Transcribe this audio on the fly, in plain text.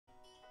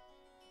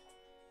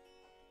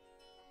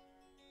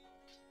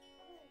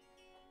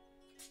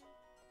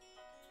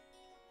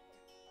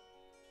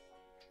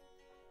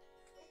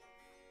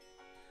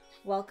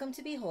Welcome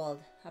to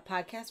Behold, a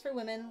podcast for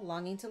women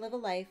longing to live a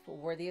life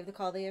worthy of the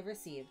call they have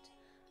received.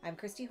 I'm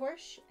Christy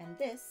Horsch, and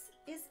this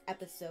is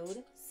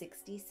episode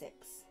 66.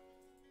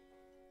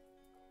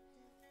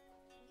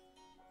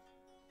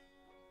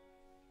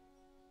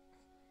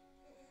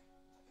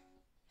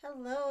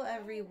 Hello,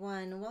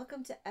 everyone.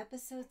 Welcome to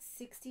episode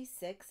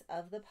 66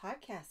 of the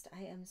podcast.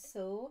 I am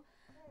so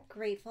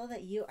grateful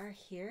that you are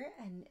here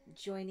and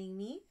joining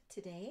me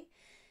today.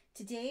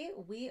 Today,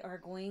 we are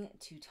going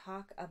to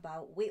talk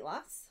about weight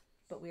loss,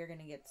 but we are going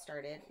to get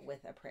started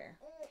with a prayer.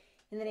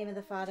 In the name of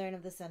the Father, and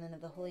of the Son, and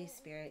of the Holy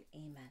Spirit,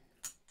 amen.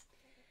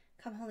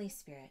 Come, Holy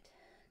Spirit,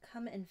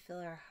 come and fill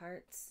our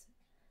hearts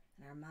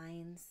and our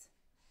minds,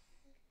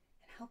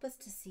 and help us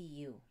to see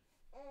you.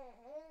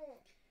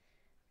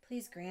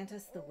 Please grant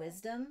us the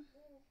wisdom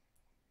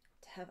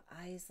to have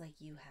eyes like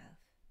you have,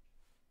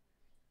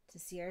 to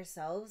see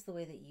ourselves the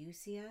way that you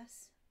see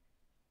us.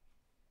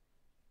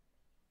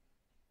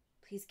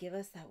 Please give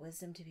us that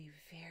wisdom to be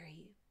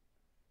very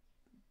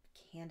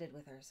candid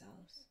with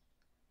ourselves,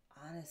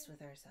 honest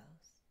with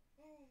ourselves.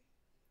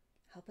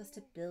 Help us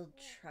to build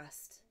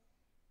trust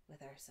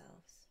with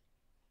ourselves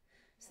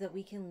so that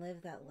we can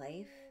live that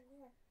life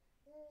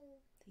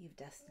that you've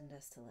destined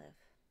us to live.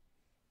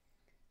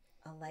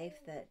 A life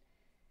that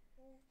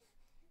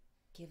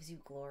gives you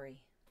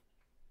glory.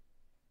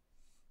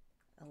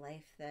 A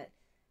life that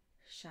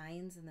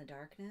shines in the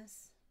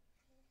darkness.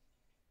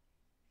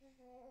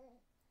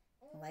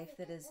 A life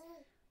that is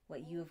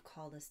what you have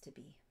called us to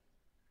be.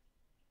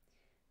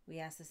 We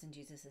ask this in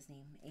Jesus'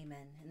 name.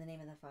 Amen. In the name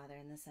of the Father,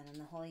 and the Son, and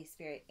the Holy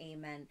Spirit.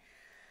 Amen.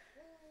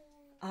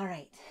 All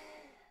right.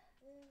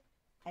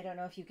 I don't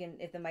know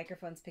if the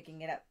microphone's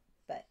picking it up,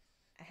 but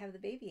I have the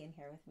baby in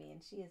here with me,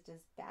 and she is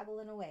just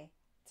babbling away.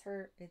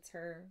 It's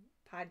her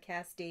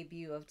podcast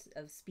debut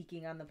of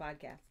speaking on the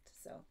podcast.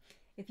 So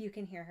if you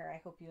can hear her,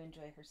 I hope you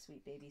enjoy her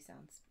sweet baby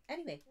sounds.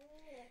 Anyway,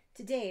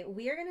 today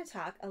we are going to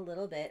talk a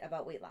little bit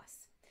about weight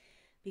loss,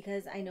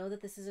 because I know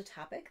that this is a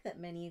topic that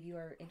many of you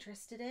are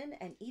interested in.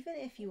 And even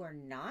if you are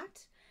not,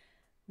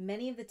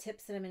 many of the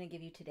tips that I'm going to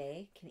give you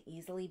today can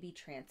easily be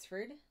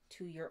transferred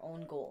to your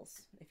own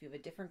goals. If you have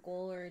a different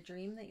goal or a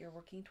dream that you're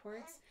working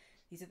towards,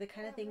 these are the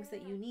kind of things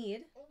that you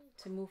need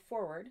to move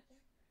forward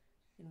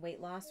in weight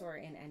loss or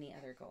in any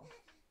other goal.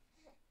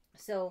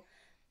 So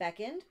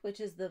Beckoned, which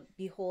is the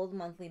Behold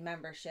monthly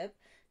membership,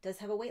 does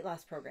have a weight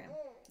loss program.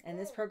 And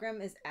this program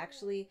is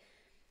actually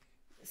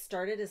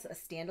started as a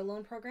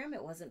standalone program.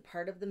 It wasn't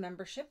part of the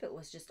membership. It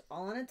was just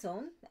all on its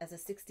own as a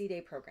 60-day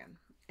program.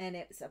 And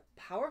it's a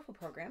powerful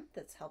program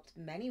that's helped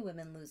many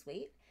women lose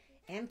weight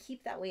and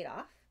keep that weight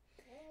off.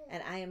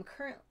 And I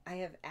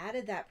have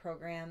added that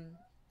program,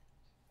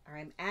 or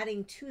I'm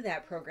adding to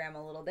that program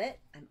a little bit.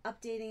 I'm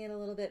updating it a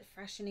little bit,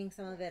 freshening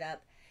some of it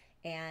up,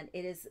 and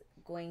it is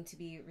going to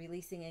be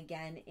releasing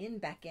again in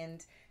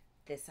Beckoned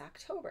this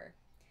October.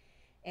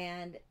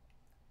 And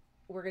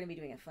we're going to be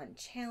doing a fun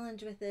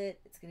challenge with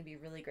it. It's going to be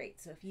really great.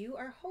 So if you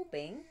are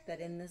hoping that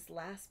in this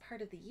last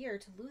part of the year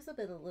to lose a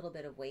little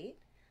bit of weight,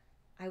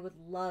 I would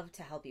love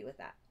to help you with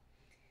that.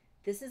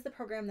 This is the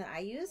program that I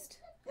used,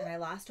 and I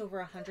lost over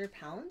 100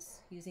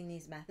 pounds using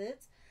these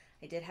methods.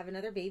 I did have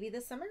another baby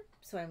this summer,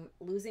 so I'm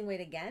losing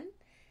weight again,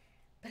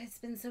 but it's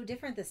been so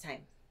different this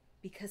time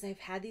because I've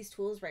had these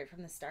tools right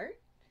from the start.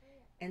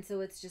 And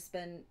so it's just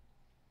been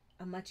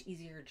a much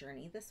easier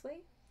journey this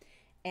way.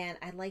 And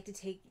I'd like to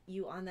take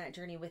you on that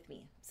journey with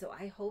me. So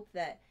I hope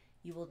that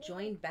you will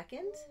join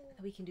Beckoned,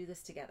 that we can do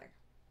this together.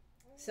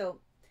 So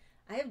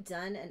I have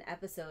done an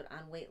episode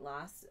on weight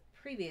loss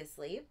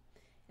previously,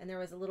 and there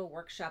was a little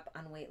workshop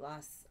on weight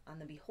loss on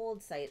the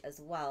Behold site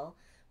as well.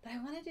 But I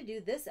wanted to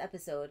do this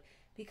episode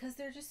because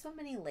there are just so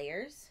many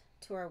layers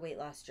to our weight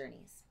loss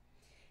journeys.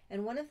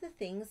 And one of the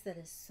things that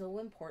is so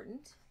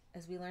important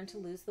as we learn to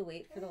lose the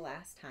weight for the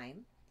last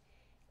time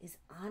is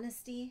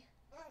honesty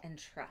and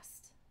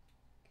trust.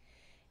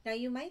 Now,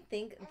 you might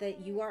think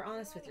that you are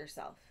honest with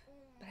yourself,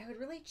 but I would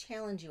really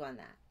challenge you on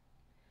that.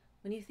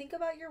 When you think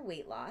about your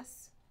weight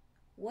loss,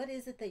 what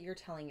is it that you're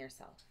telling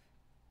yourself?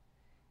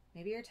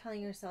 Maybe you're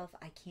telling yourself,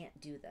 I can't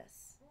do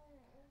this.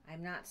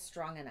 I'm not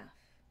strong enough.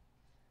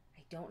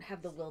 I don't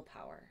have the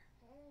willpower.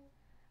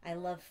 I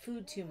love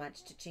food too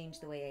much to change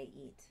the way I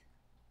eat.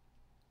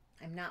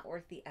 I'm not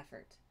worth the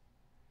effort.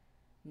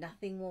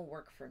 Nothing will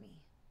work for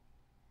me.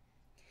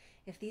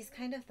 If these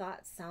kind of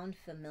thoughts sound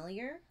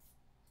familiar,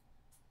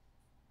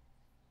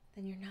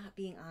 then you're not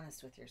being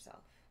honest with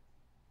yourself.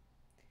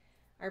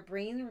 Our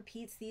brain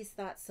repeats these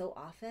thoughts so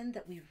often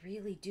that we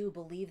really do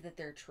believe that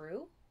they're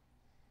true,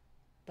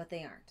 but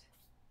they aren't.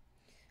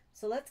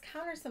 So let's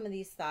counter some of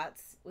these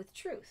thoughts with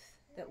truth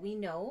that we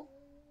know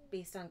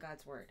based on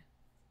God's word.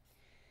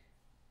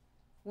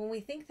 When we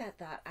think that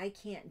thought, I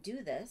can't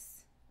do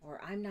this, or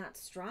I'm not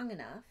strong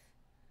enough,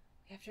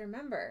 we have to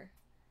remember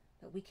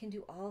that we can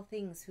do all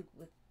things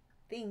with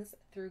things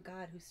through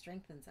God who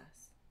strengthens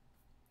us.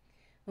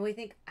 When we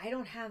think, I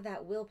don't have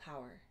that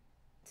willpower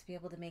to be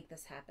able to make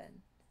this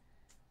happen,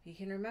 you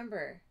can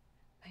remember,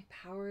 my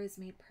power is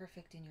made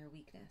perfect in your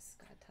weakness,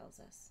 God tells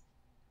us.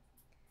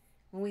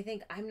 When we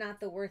think I'm not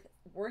the worth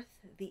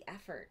the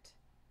effort,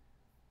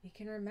 we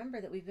can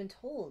remember that we've been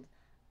told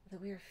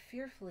that we are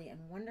fearfully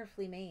and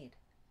wonderfully made.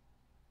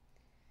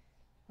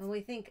 When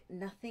we think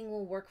nothing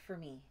will work for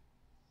me,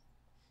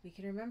 we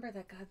can remember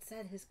that God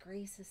said his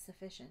grace is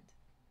sufficient.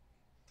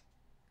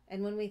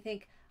 And when we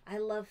think I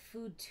love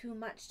food too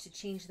much to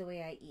change the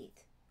way I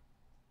eat,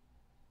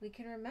 we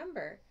can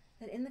remember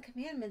that in the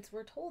commandments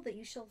we're told that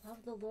you shall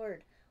love the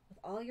Lord with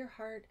all your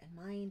heart and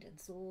mind and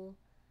soul,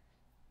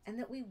 and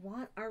that we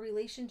want our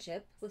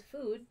relationship with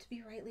food to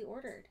be rightly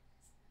ordered.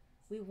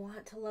 We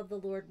want to love the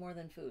Lord more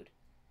than food.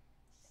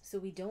 So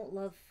we don't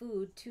love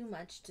food too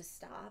much to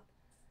stop.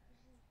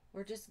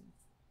 We're just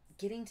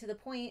getting to the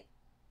point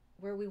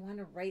where we want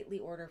to rightly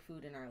order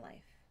food in our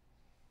life.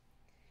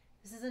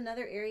 This is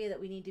another area that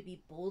we need to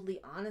be boldly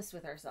honest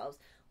with ourselves.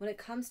 When it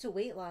comes to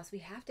weight loss, we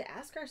have to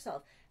ask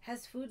ourselves,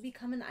 has food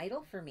become an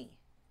idol for me?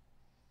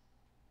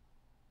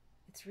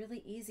 It's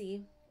really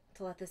easy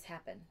to let this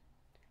happen.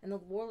 And the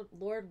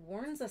Lord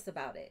warns us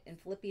about it in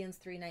Philippians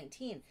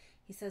 3:19.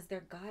 He says,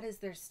 their God is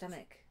their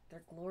stomach.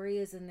 Their glory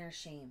is in their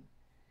shame.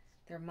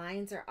 Their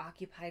minds are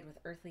occupied with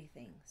earthly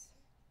things.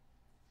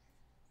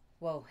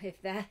 Whoa,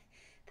 if that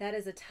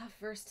is a tough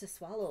verse to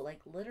swallow,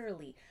 like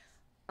literally,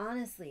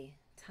 honestly,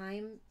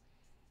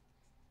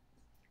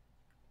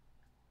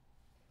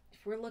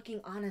 if we're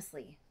looking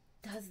honestly,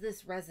 does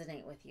this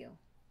resonate with you?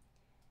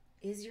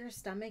 Is your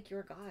stomach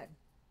your God?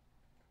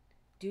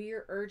 Do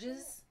your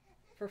urges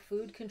for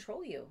food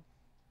control you?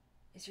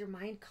 Is your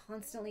mind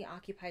constantly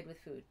occupied with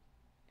food?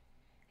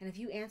 And if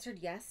you answered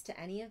yes to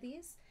any of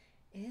these,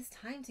 it is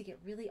time to get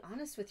really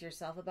honest with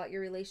yourself about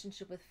your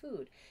relationship with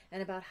food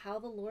and about how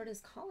the Lord is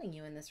calling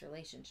you in this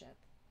relationship.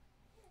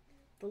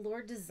 The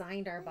Lord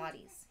designed our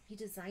bodies. He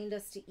designed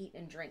us to eat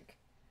and drink.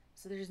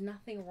 So there's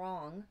nothing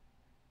wrong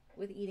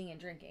with eating and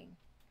drinking.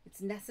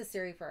 It's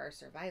necessary for our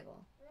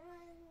survival.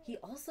 He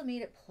also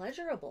made it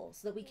pleasurable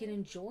so that we can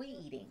enjoy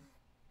eating.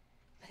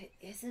 But it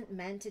isn't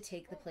meant to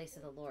take the place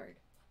of the Lord.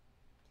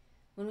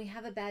 When we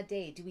have a bad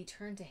day, do we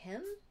turn to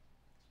him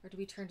or do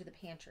we turn to the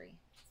pantry?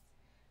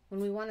 When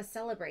we want to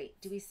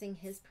celebrate, do we sing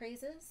his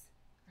praises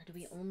or do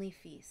we only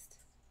feast?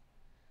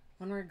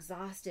 When we're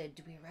exhausted,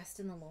 do we rest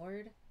in the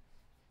Lord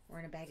or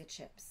in a bag of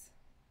chips?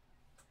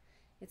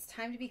 It's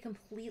time to be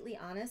completely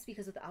honest,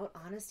 because without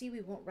honesty,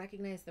 we won't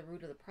recognize the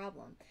root of the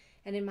problem.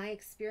 And in my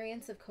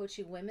experience of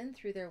coaching women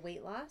through their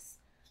weight loss,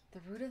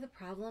 the root of the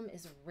problem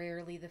is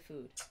rarely the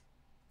food.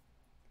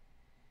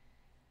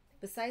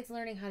 Besides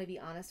learning how to be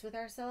honest with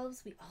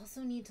ourselves, we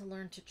also need to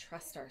learn to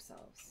trust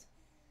ourselves.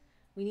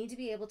 We need to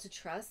be able to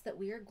trust that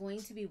we are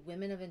going to be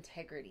women of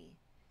integrity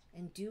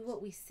and do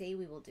what we say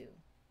we will do.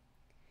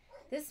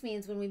 This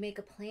means when we make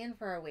a plan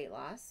for our weight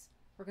loss,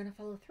 we're going to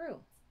follow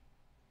through.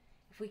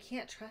 If we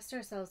can't trust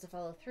ourselves to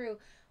follow through,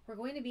 we're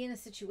going to be in a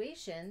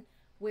situation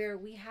where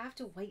we have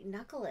to white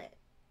knuckle it.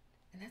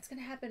 And that's going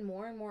to happen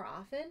more and more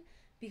often,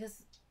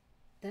 because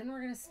then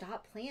we're going to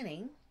stop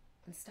planning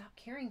and stop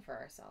caring for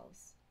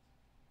ourselves.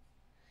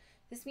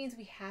 This means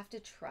we have to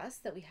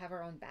trust that we have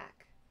our own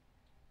back,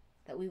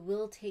 that we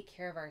will take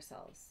care of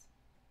ourselves,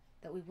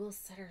 that we will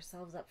set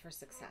ourselves up for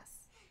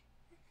success.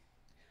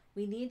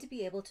 We need to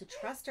be able to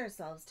trust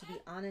ourselves, to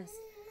be honest,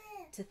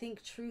 to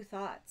think true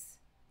thoughts,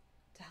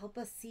 to help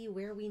us see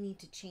where we need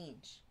to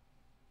change.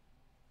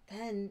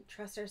 Then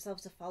trust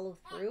ourselves to follow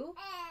through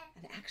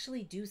and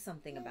actually do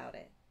something about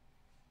it.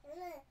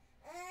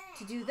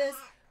 To do this,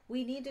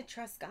 we need to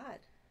trust God.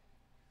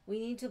 We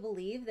need to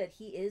believe that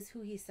he is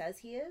who he says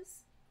he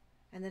is,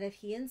 and that if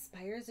he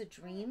inspires a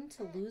dream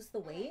to lose the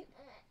weight,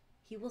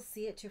 he will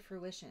see it to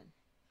fruition.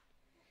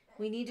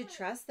 We need to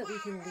trust that we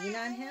can lean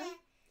on him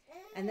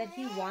and that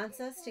he wants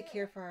us to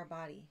care for our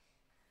body.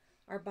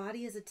 Our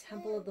body is a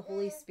temple of the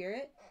Holy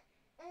Spirit.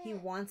 He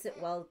wants it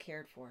well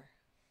cared for.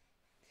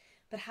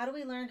 But how do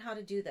we learn how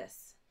to do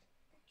this?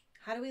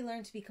 How do we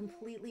learn to be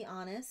completely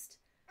honest,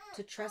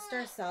 to trust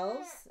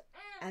ourselves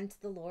and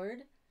to the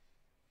Lord,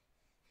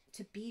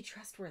 to be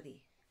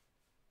trustworthy?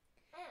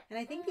 And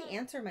I think the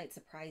answer might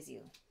surprise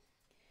you.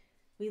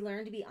 We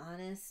learn to be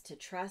honest, to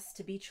trust,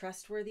 to be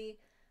trustworthy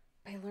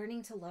by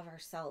learning to love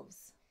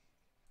ourselves.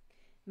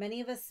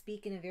 Many of us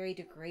speak in a very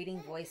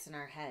degrading voice in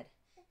our head.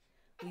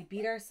 We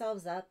beat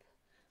ourselves up.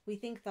 We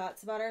think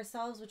thoughts about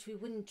ourselves which we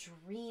wouldn't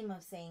dream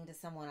of saying to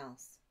someone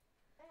else.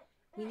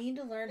 We need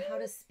to learn how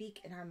to speak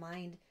in our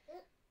mind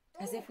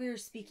as if we were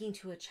speaking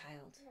to a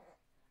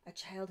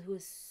child who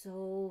is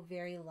so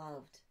very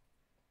loved.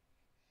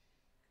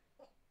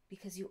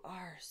 Because you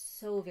are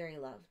so very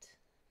loved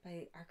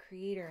by our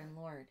Creator and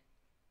Lord.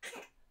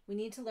 We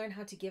need to learn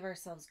how to give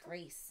ourselves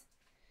grace,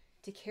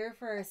 to care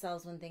for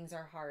ourselves when things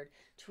are hard,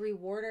 to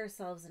reward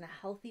ourselves in a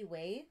healthy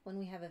way when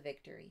we have a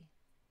victory.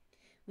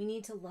 We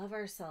need to love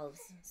ourselves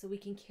so we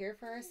can care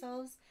for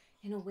ourselves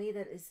in a way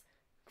that is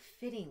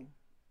fitting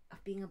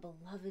of being a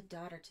beloved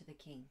daughter to the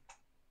King.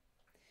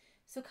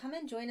 So come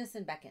and join us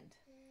in Beckoned.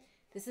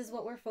 This is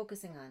what we're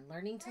focusing on,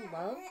 learning to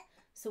love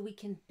so we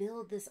can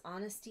build this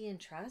honesty and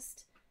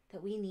trust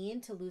that we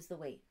need to lose the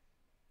weight.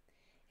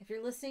 If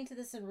you're listening to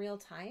this in real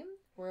time,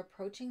 We're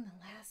approaching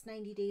the last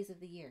 90 days of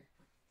the year.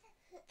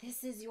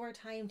 This is your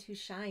time to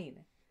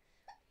shine.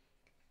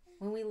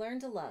 When we learn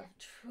to love,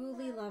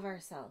 truly love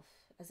ourselves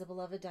as a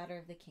beloved daughter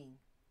of the King,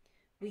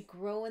 we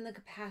grow in the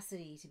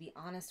capacity to be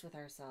honest with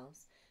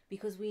ourselves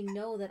because we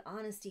know that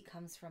honesty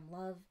comes from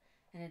love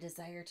and a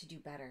desire to do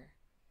better.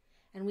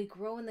 And we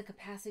grow in the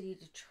capacity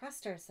to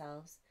trust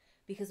ourselves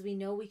because we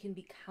know we can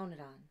be counted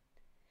on.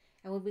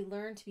 And when we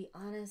learn to be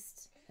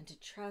honest and to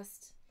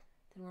trust,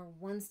 then we're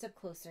one step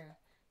closer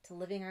to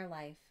living our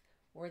life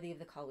worthy of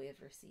the call we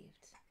have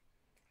received.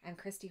 I'm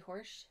Christy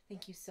Horsch.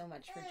 Thank you so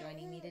much for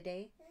joining me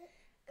today.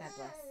 God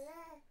bless.